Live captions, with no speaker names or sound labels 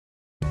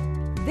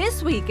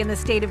This week in the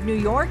state of New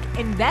York,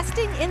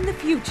 investing in the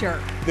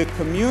future. The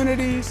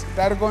communities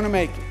that are going to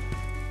make it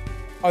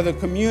are the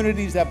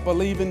communities that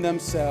believe in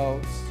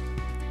themselves,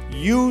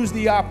 use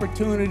the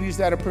opportunities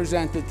that are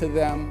presented to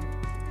them,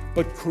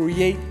 but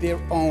create their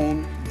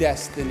own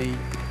destiny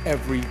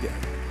every day.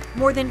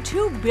 More than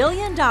 $2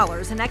 billion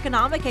in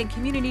economic and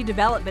community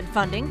development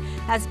funding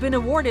has been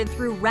awarded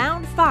through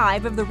Round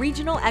 5 of the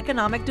Regional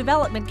Economic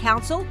Development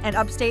Council and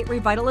Upstate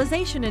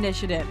Revitalization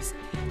Initiatives.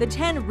 The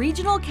 10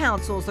 regional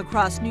councils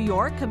across New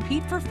York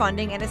compete for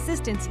funding and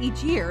assistance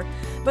each year,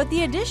 but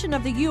the addition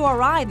of the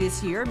URI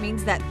this year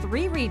means that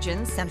 3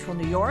 regions, Central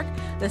New York,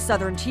 the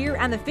Southern Tier,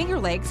 and the Finger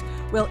Lakes,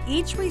 will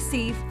each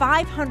receive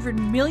 $500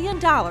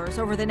 million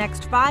over the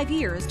next 5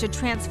 years to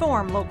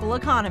transform local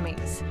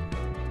economies.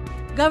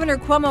 Governor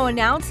Cuomo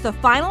announced the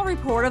final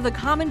report of the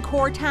Common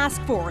Core Task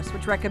Force,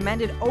 which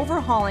recommended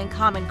overhauling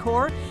Common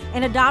Core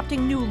and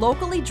adopting new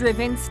locally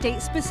driven,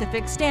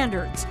 state-specific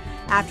standards.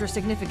 After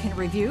significant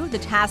review, the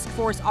task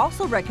force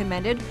also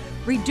recommended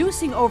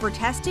reducing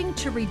overtesting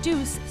to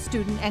reduce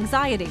student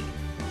anxiety.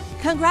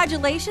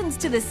 Congratulations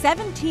to the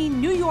 17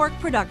 New York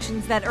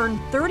productions that earned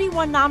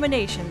 31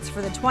 nominations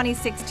for the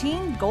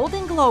 2016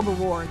 Golden Globe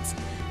Awards.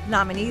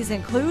 Nominees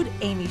include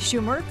Amy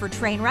Schumer for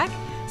Trainwreck,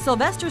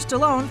 Sylvester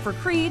Stallone for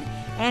Creed,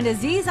 and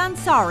Aziz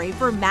Ansari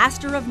for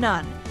Master of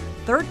None.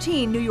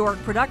 13 New York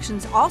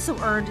productions also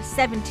earned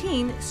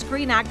 17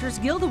 Screen Actors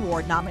Guild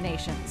Award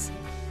nominations.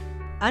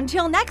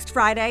 Until next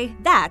Friday,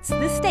 that's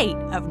the state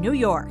of New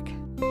York.